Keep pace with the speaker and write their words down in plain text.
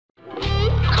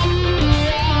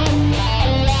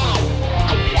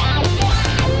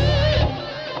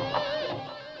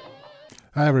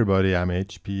Hi everybody, I'm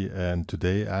HP and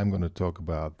today I'm going to talk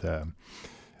about the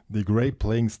great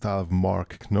playing style of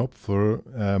Mark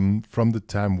Knopfler from the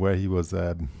time where he was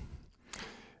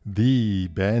the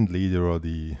band leader or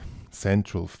the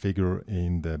central figure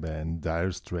in the band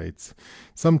Dire Straits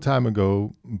some time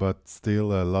ago, but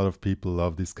still a lot of people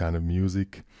love this kind of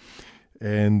music.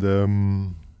 And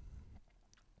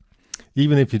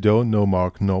even if you don't know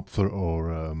Mark Knopfler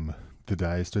or the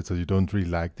Dire Straits, or you don't really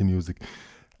like the music,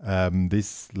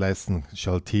 this lesson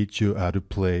shall teach you how to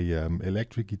play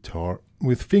electric guitar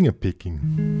with finger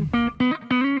picking.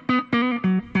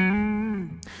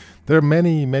 There are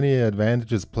many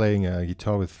advantages playing a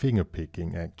guitar with finger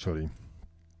picking. Actually,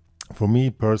 for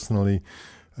me personally,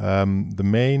 the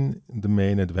main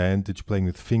advantage playing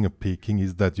with finger picking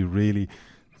is that you really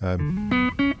have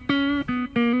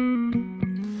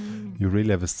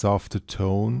a softer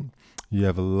tone. You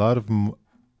have a lot of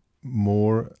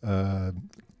more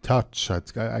touch.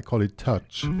 I call it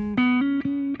touch. You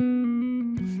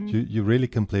really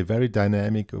can play very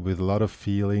dynamic with a lot of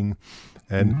feeling,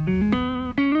 and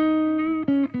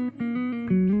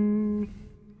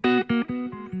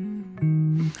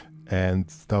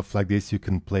stuff like this. You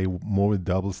can play more with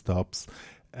double stops,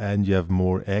 and you have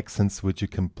more accents which you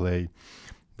can play.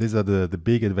 These are the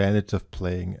big advantage of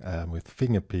playing with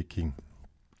finger picking.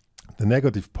 The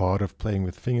negative part of playing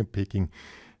with finger picking,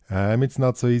 it's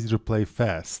not so easy to play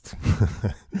fast.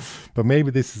 But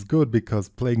maybe this is good, because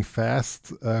playing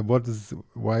fast,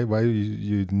 why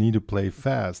you need to play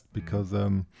fast? Because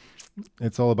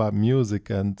it's all about music,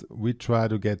 and we try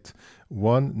to get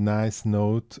one nice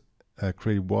note,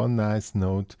 create one nice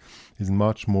note is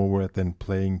much more worth than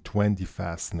playing 20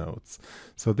 fast notes.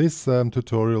 So this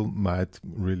tutorial might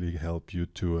really help you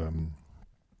to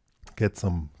get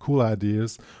some cool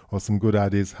ideas or some good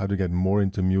ideas how to get more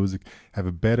into music, have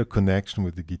a better connection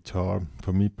with the guitar.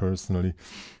 For me personally,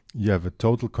 you have a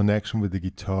total connection with the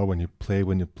guitar when you play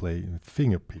with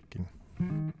finger picking.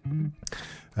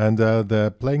 And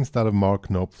the playing style of Mark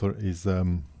Knopfler is a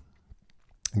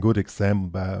good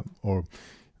example,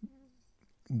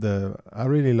 I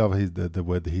really love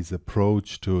his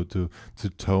approach to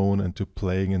tone and to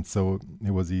playing, and so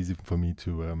it was easy for me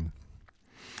to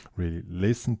really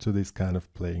listen to this kind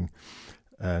of playing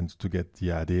and to get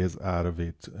the ideas out of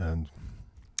it, and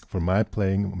for my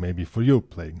playing, maybe for your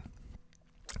playing.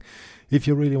 If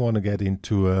you really want to get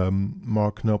into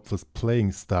Mark Knopfler's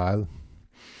playing style,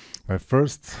 my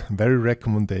first very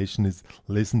recommendation is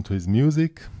listen to his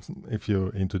music. If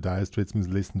you're into Dire Straits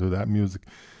music, listen to that music.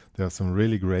 There are some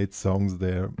really great songs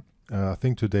there. I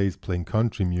think today he's playing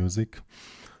country music,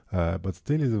 but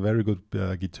still he's a very good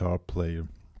guitar player.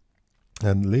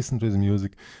 And listen to his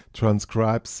music,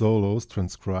 transcribe solos,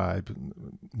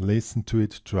 listen to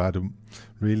it, try to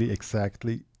really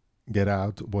exactly get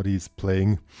out what he's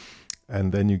playing,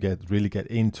 and then you really get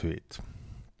into it.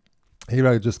 Here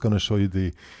I'm just going to show you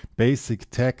the basic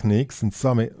techniques and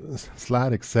some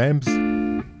slight examples,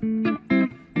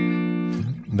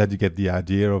 that you get the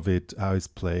idea of it, how it's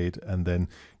played, and then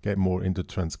get more into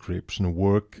transcription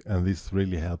work. And this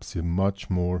really helps you much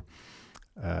more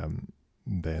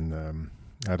than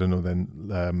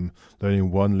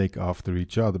learning one lick after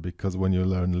each other. Because when you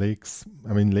learn licks,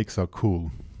 licks are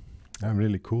cool,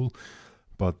 really cool,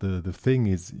 but the thing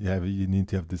is, you need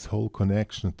to have this whole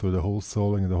connection through the whole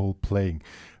soloing and the whole playing.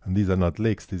 And these are not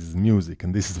licks, this is music,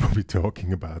 and this is what we're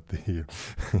talking about here.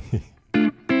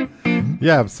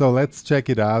 Yeah, so let's check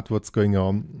it out, what's going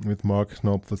on with Mark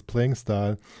Knopfler's playing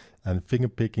style and finger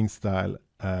picking style.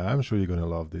 I'm sure you're going to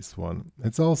love this one.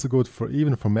 It's also good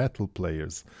even for metal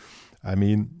players.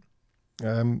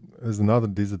 There's another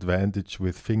disadvantage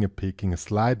with finger picking, a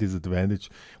slight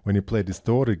disadvantage when you play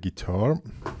distorted guitar.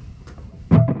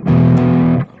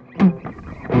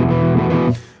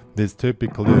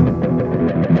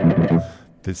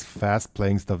 This fast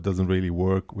playing stuff doesn't really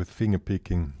work with finger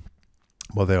picking.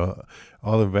 But there are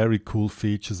other very cool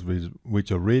features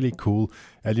which are really cool,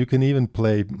 and you can even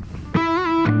play.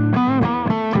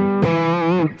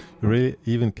 You really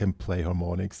even can play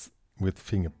harmonics with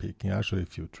finger picking. I'll show you a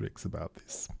few tricks about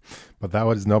this. But that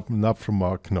one is not from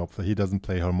Mark Knopfler. He doesn't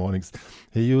play harmonics.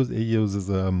 He uses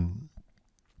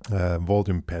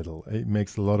volume pedal. He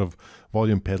makes a lot of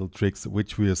volume pedal tricks,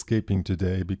 which we are skipping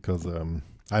today because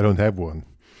I don't have one.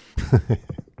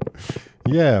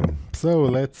 Yeah, so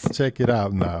let's check it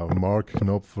out now. Mark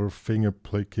Knopfler finger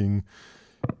picking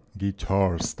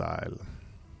guitar style.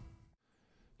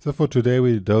 So for today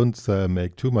we don't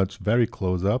make too much very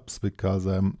close-ups, because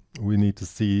we need to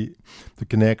see the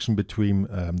connection between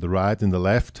the right and the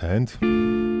left hand.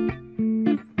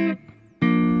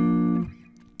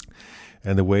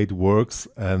 and the way it works,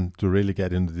 and to really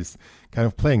get into this kind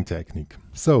of playing technique.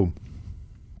 So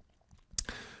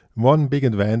one big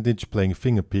advantage playing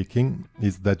finger picking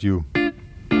is that you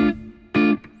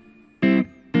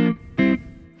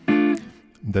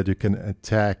can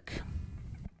attack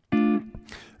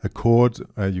a chord,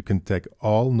 you can take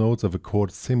all notes of a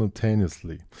chord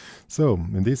simultaneously. So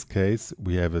in this case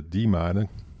we have a D minor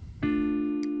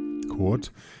chord.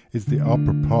 It's the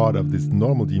upper part of this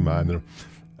normal D minor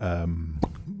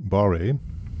barre,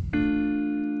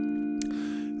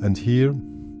 and here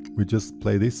we just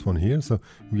play this one here. So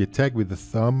we attack with the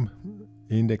thumb,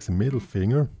 index and middle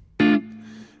finger,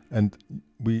 and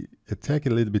we attack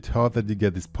it a little bit hard that you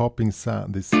get this popping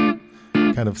sound, this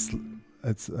kind of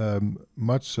it's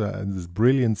this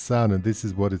brilliant sound, and this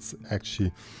is what it's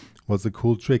actually, what's the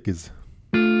cool trick is.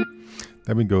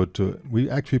 Then we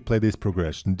actually play this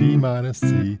progression: D minor,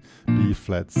 C, B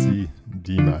flat, C,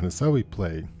 D minor. So we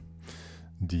play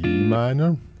D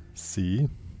minor, C,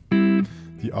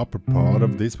 the upper part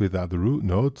of this without the root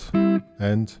note,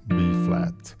 and B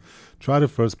flat. Try to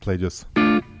first play just,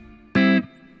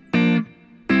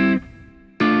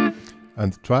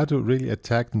 and try to really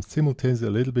attack them simultaneously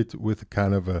a little bit with a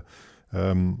kind of a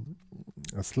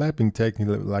slapping technique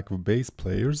like the bass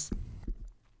players.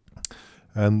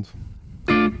 And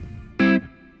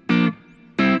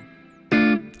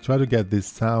try to get this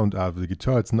sound out of the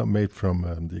guitar. It's not made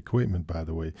from the equipment, by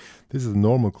the way. This is a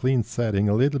normal clean setting,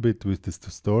 a little bit with this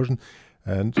distortion.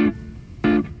 And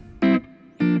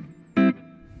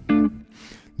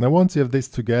now once you have this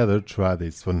together, try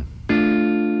this one.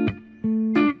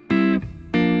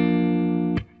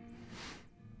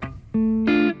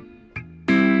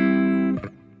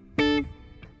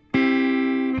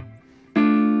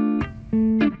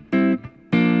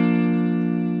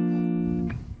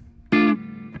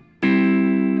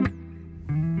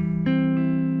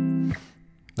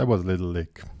 That was a little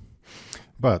lick,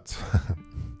 but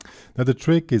now the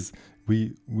trick is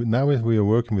now we are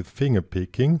working with finger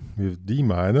picking with D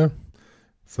minor.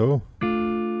 So,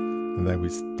 and then we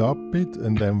stop it,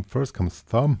 and then first comes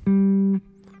thumb.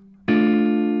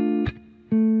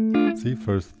 See,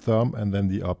 first thumb, and then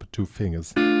the upper two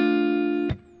fingers.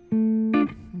 Then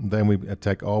we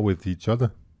attack all with each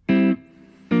other.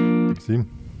 See.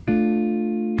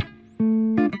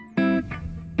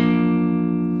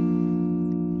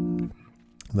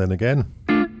 Then again,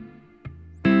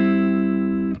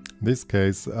 in this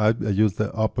case I use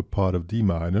the upper part of D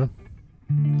minor,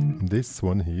 this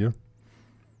one here,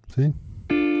 see,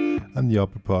 and the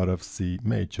upper part of C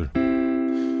major,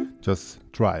 just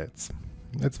triads.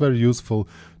 It's very useful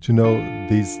to know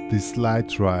these slide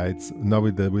triads now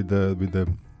with the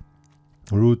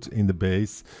root in the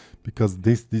bass, because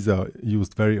these are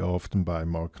used very often by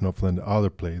Mark Knopfler and other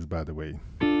players, by the way.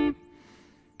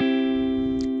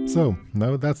 So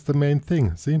now that's the main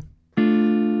thing, see?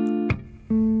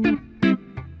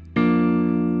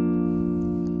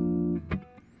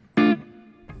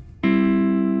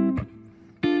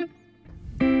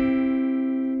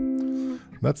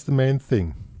 That's the main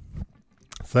thing.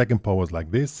 Second part was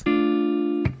like this.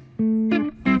 And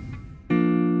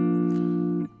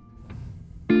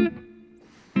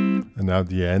now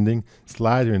the ending,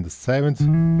 slider in the seventh.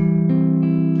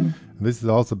 This is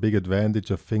also a big advantage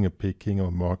of finger picking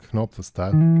or Mark Knopfler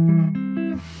style.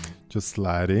 Just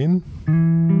slide in.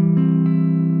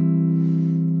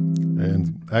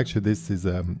 And actually this is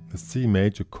a C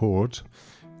major chord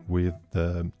with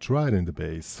the trident in the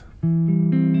bass.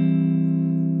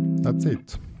 That's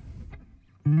it.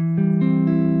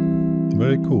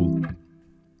 Very cool.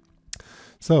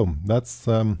 So that's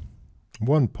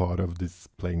one part of this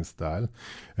playing style.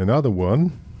 Another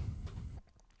one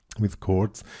with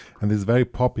chords and this very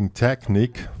popping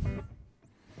technique.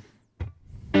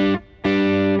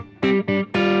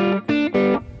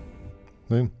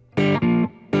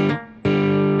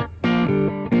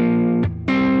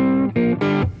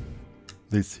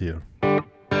 This here.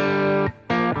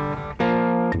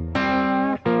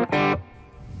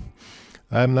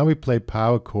 Now we play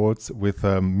power chords with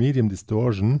medium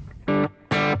distortion.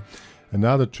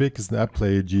 Another trick is that I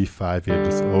play a G5 here,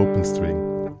 just open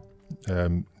string,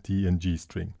 D and G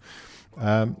string.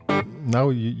 Now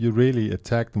you really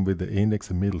attack them with the index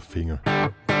and middle finger.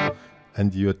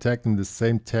 And you attack them the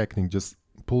same technique, just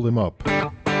pull them up.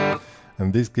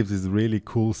 And this gives this really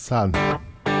cool sound.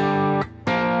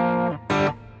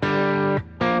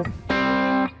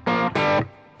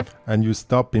 And you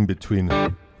stop in between.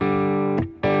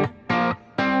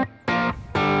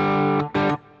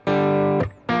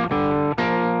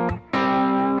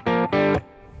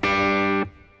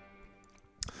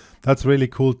 That's really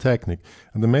cool technique.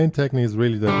 And the main technique is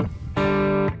really the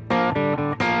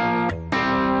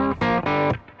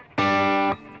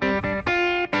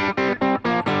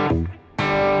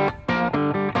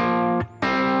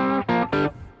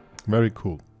Very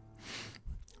cool.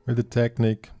 With the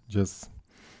technique, just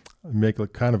make a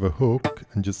kind of a hook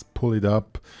and just pull it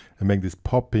up and make this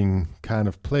popping kind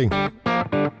of playing.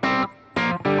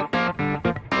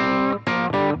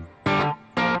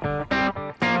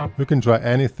 You can try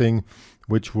anything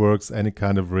which works, any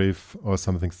kind of riff or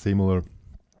something similar.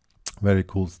 Very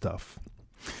cool stuff.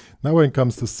 Now when it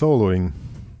comes to soloing,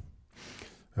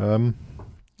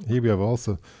 here we have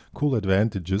also cool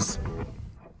advantages.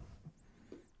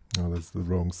 Oh, that's the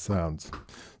wrong sound.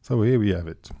 So here we have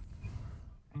it.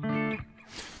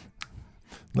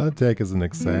 Now take as an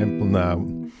example now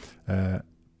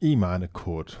E minor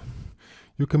chord.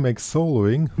 You can make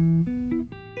soloing.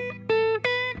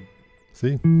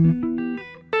 See?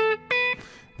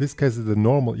 This case is the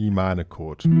normal E minor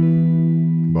chord,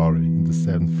 barring in the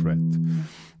 7th fret.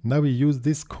 Now we use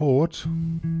this chord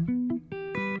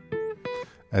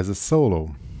as a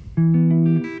solo.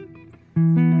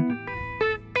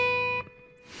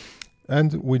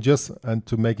 And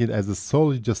to make it as a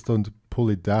solo, you just don't pull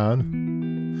it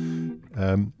down.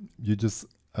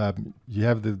 You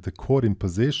have the chord in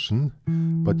position,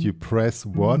 but you press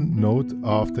one note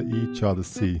after each other.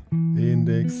 See,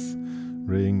 index,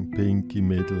 ring, pinky,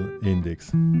 middle,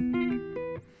 index.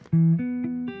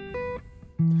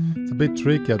 It's a bit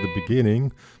tricky at the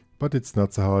beginning, but it's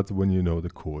not so hard when you know the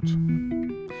chord.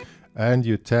 And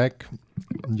you attack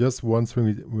just one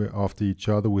string after each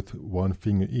other with one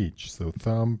finger each. So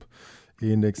thumb,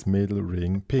 index, middle,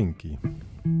 ring, pinky.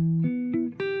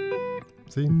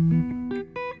 See?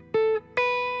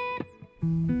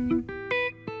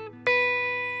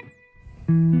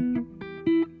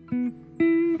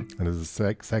 And as a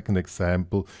second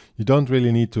example, you don't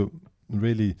really need to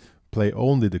really play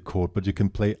only the chord, but you can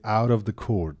play out of the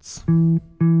chords.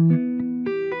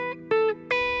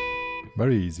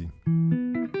 Very easy.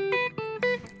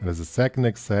 And as a second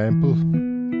example,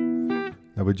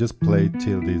 now we just play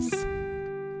till this,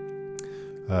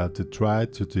 to try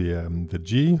to the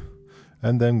G,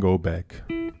 and then go back.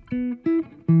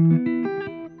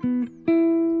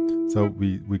 So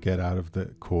we get out of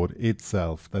the chord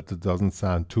itself, that it doesn't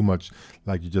sound too much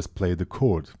like you just play the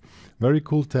chord. Very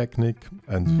cool technique,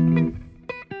 and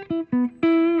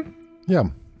yeah,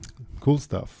 cool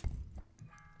stuff.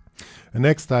 The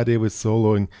next idea with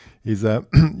soloing is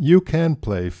you can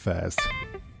play fast.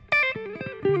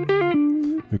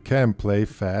 You can play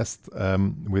fast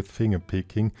with finger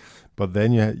picking, but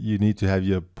then you need to have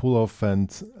your pull-off and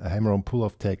hammer-on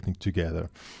pull-off technique together.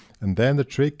 And then the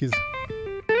trick is,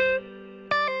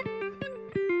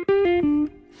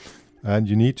 and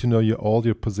you need to know all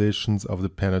your positions of the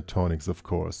pentatonics, of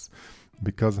course,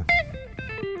 because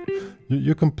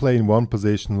you can play in one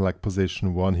position, like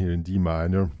position 1 here in D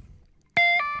minor.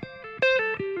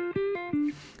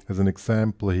 As an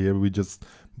example here, we just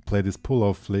play this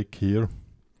pull-off flick here,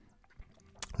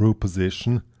 root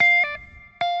position.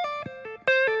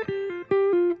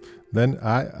 Then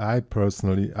I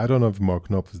personally, I don't know if Mark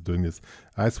Knopfler is doing this,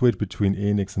 I switch between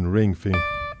index and ring finger.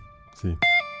 See?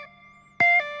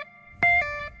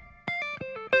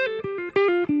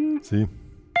 See?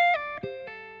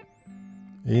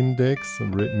 Index,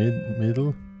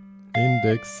 middle,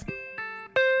 index.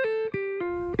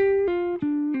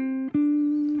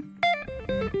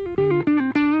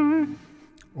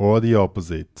 Or the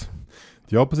opposite.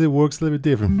 The opposite works a little bit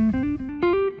different.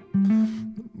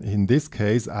 In this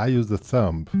case, I use the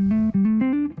thumb.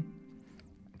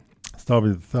 Start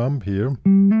with the thumb here,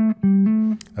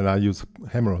 and I use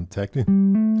hammer-on technique.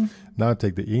 Now I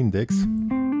take the index,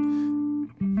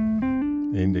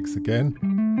 index again,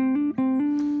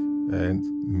 and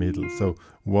middle. So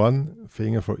one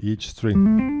finger for each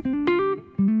string.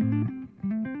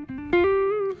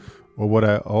 Or what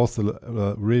I also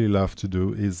really love to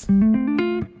do is,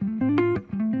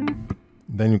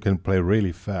 then you can play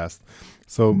really fast.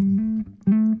 So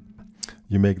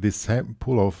you make this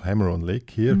pull-off hammer-on lick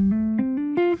here.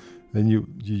 Then you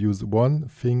use one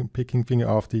picking finger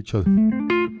after each other.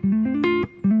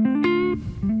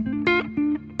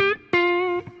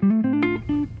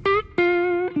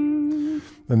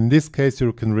 And in this case,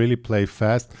 you can really play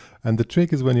fast. And the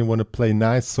trick is when you want to play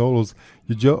nice solos,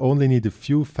 you only need a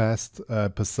few fast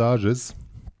passages.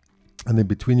 And in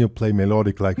between you play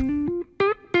melodic, like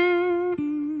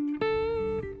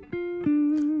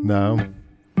now.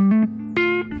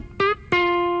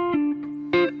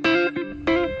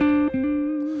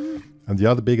 And the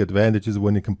other big advantage is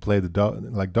when you can play the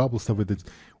double stuff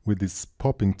with this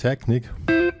popping technique.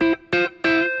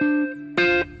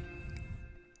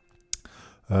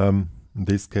 In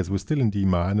this case, we're still in D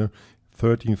minor,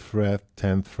 13th fret,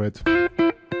 10th fret.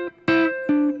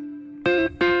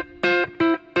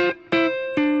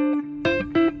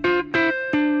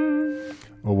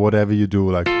 whatever you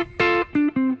do, like.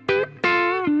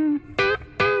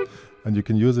 And you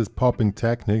can use this popping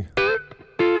technique.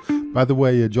 By the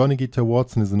way, Johnny Guitar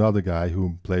Watson is another guy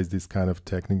who plays this kind of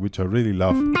technique, which I really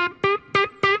love.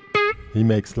 He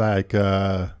makes like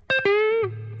that's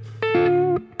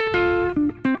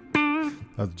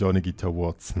Johnny Guitar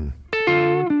Watson.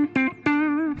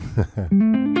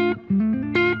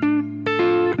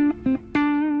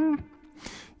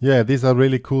 Yeah, these are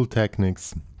really cool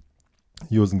techniques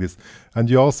using this. And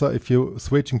you also, if you're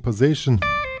switching position,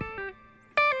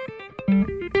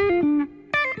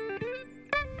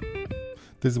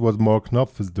 this is what Mark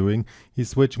Knopfler is doing. He's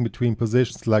switching between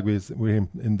positions, like we're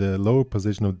in the lower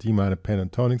position of D minor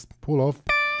pentatonics. Pull off.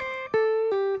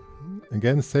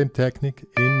 Again, same technique,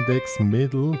 index,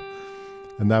 middle.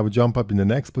 And now we jump up in the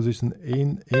next position,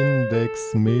 in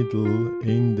index, middle,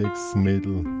 index,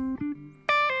 middle.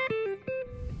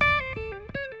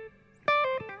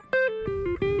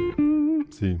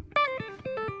 See.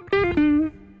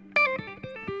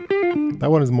 That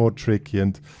one is more tricky,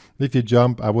 and if you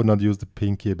jump, I would not use the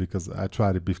pinky because I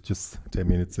tried it just 10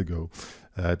 minutes ago.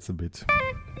 It's a bit.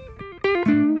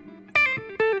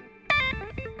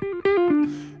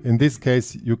 In this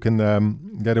case, you can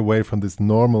get away from this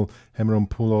normal hammer-on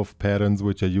pull-off patterns,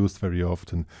 which are used very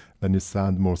often. Then you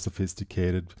sound more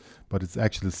sophisticated, but it's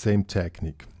actually the same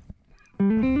technique.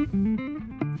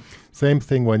 Same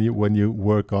thing when you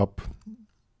work up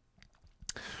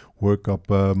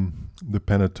the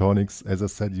pentatonics. As I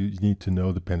said, you need to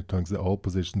know the pentatonics, the all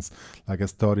positions. Like I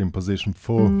start in position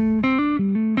 4,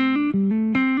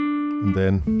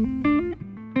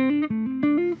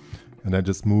 and I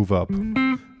just move up.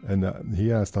 And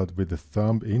here I start with the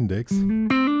thumb index.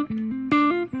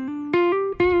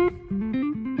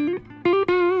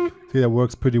 See, that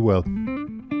works pretty well.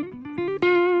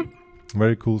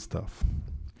 Very cool stuff.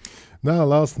 Now,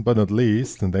 last but not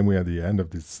least, and then we are at the end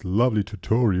of this lovely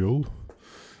tutorial,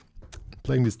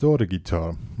 playing distorted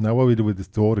guitar. Now, what we do with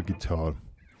distorted guitar?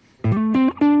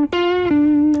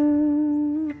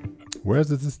 Where's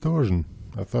the distortion?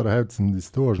 I thought I had some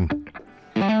distortion.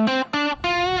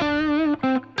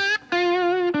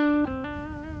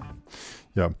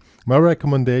 Yeah, my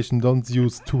recommendation, don't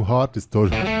use too hard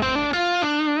distortion.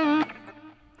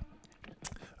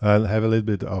 I'll have a little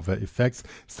bit of effects.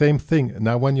 Same thing.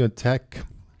 Now when you attack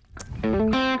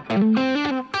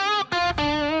the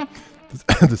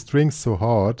strings so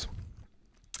hard,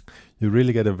 you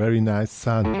really get a very nice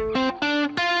sound.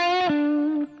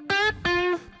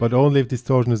 But only if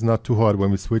distortion is not too hard.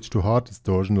 When we switch to hard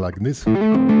distortion like this,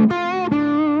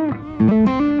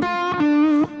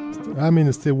 I mean,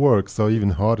 it still works, so even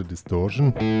harder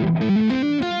distortion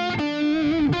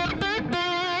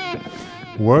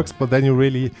works, but then you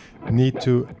really need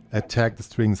to attack the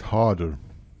strings harder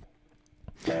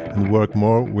and work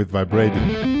more with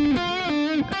vibrating.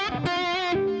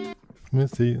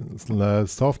 Let's see,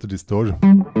 softer distortion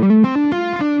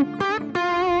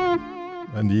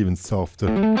and even softer.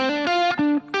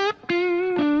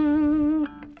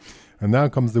 And now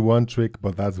comes the one trick,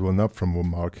 but that's one up from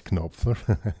Mark Knopfler,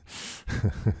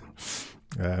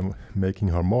 making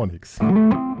harmonics.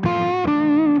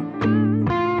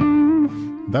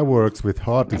 That works with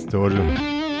hard distortion.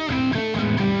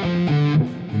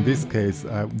 In this case,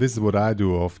 this is what I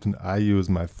do often. I use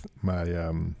my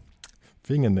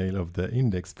fingernail of the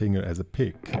index finger as a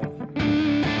pick.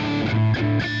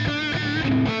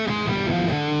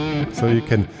 So you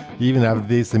can even have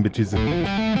this in between.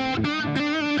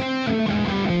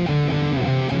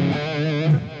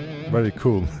 Very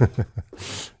cool.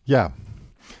 Yeah,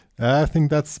 I think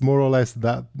that's more or less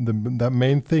that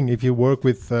main thing. If you work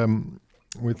with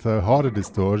harder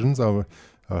distortions or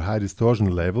high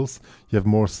distortion levels, you have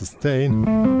more sustain.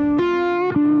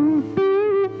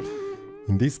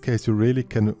 In this case, you really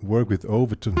can work with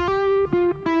overtone.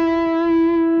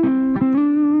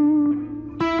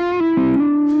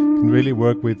 You can really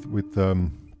work with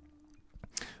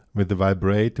the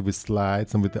vibrator, with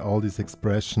slides, and with all these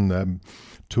expression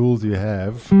tools you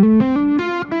have.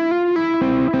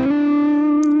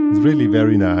 It's really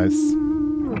very nice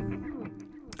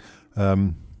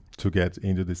to get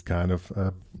into this kind of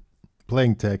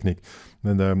playing technique.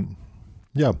 And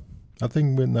yeah, I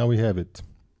think now we have it,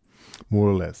 more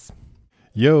or less.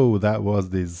 Yo, that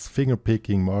was this finger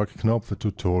picking Mark Knopfler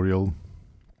tutorial.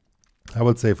 I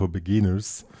would say for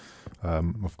beginners.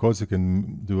 Of course, you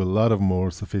can do a lot of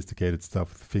more sophisticated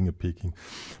stuff with finger picking,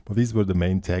 but these were the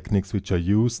main techniques which are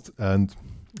used. And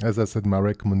as I said, my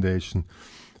recommendation,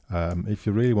 if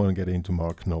you really want to get into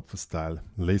Mark Knopfler style,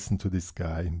 listen to this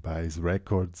guy, buy his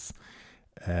records,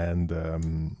 and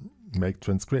make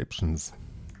transcriptions.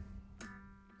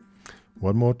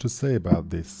 what more to say about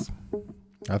this?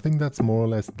 I think that's more or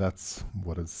less that's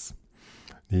what is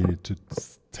needed to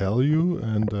tell you,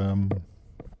 and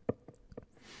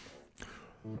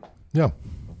yeah,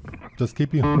 just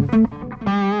keep it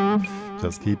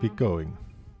going.